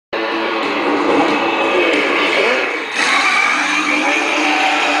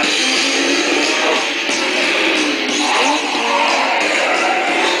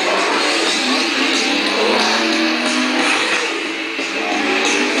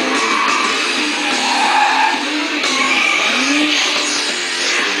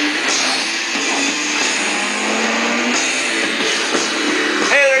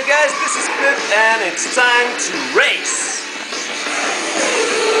it's time to race!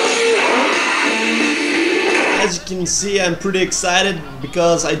 As you can see, I'm pretty excited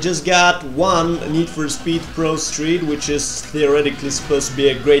because I just got 1 Need for Speed Pro Street, which is theoretically supposed to be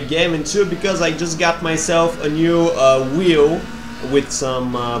a great game, and 2 because I just got myself a new wheel with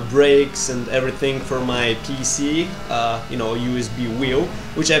some brakes and everything for my PC, you know, USB wheel,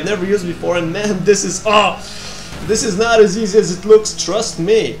 which I've never used before, and man, this is not as easy as it looks, trust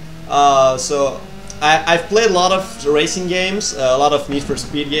me. So I've played a lot of racing games, a lot of Need for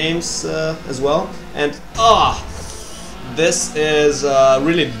Speed games as well, and this is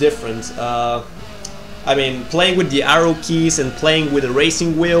really different. I mean, playing with the arrow keys and playing with a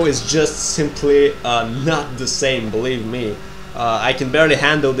racing wheel is just simply not the same, believe me. I can barely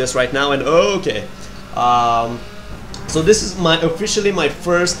handle this right now, and okay. So this is officially my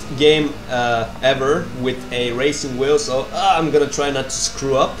first game ever with a racing wheel, so I'm gonna try not to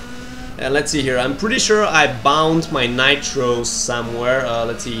screw up. And let's see here, I'm pretty sure I bound my nitros somewhere.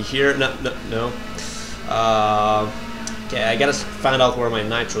 Let's see here, no. Okay, I gotta find out where my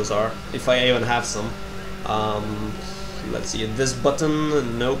nitros are, if I even have some. Let's see, this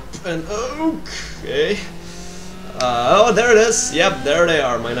button, nope, and okay. Oh, there it is. Yep, there they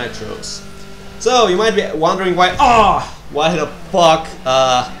are, my nitros. So you might be wondering why the fuck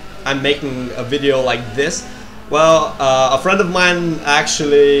I'm making a video like this. Well, a friend of mine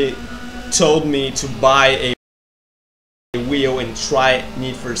actually told me to buy a wheel and try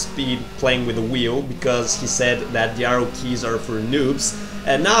Need for Speed playing with a wheel, because he said that the arrow keys are for noobs,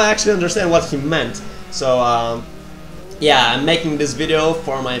 and now I actually understand what he meant. So yeah, I'm making this video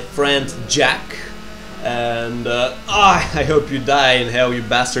for my friend Jack, and I hope you die in hell, you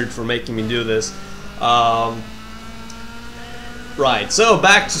bastard, for making me do this. Right, so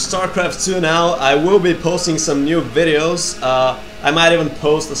back to StarCraft 2 now. I will be posting some new videos. I might even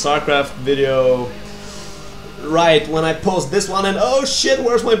post a StarCraft video right when I post this one, and oh shit,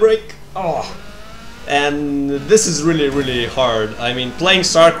 where's my brake? And this is really hard. I mean, playing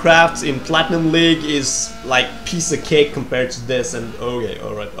StarCraft in Platinum League is like piece of cake compared to this, and okay,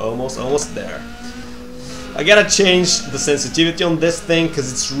 alright, almost there. I gotta change the sensitivity on this thing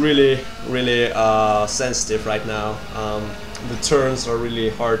because it's really sensitive right now. The turns are really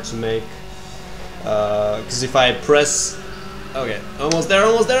hard to make, because if I press, okay, almost there,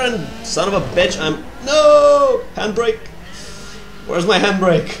 and son of a bitch, no handbrake. Where's my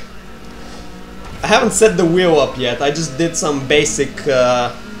handbrake? I haven't set the wheel up yet. I just did some basic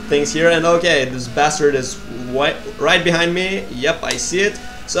things here, and okay, this bastard is right behind me. Yep, I see it.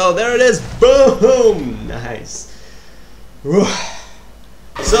 So there it is. Boom! Nice. Whew.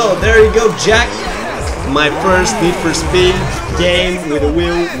 So there you go, Jack. My first Need for Speed game with a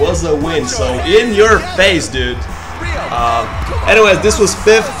wheel was a win. So in your face, dude. Anyways, this was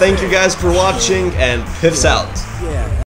Piff. Thank you guys for watching, and Piff's out.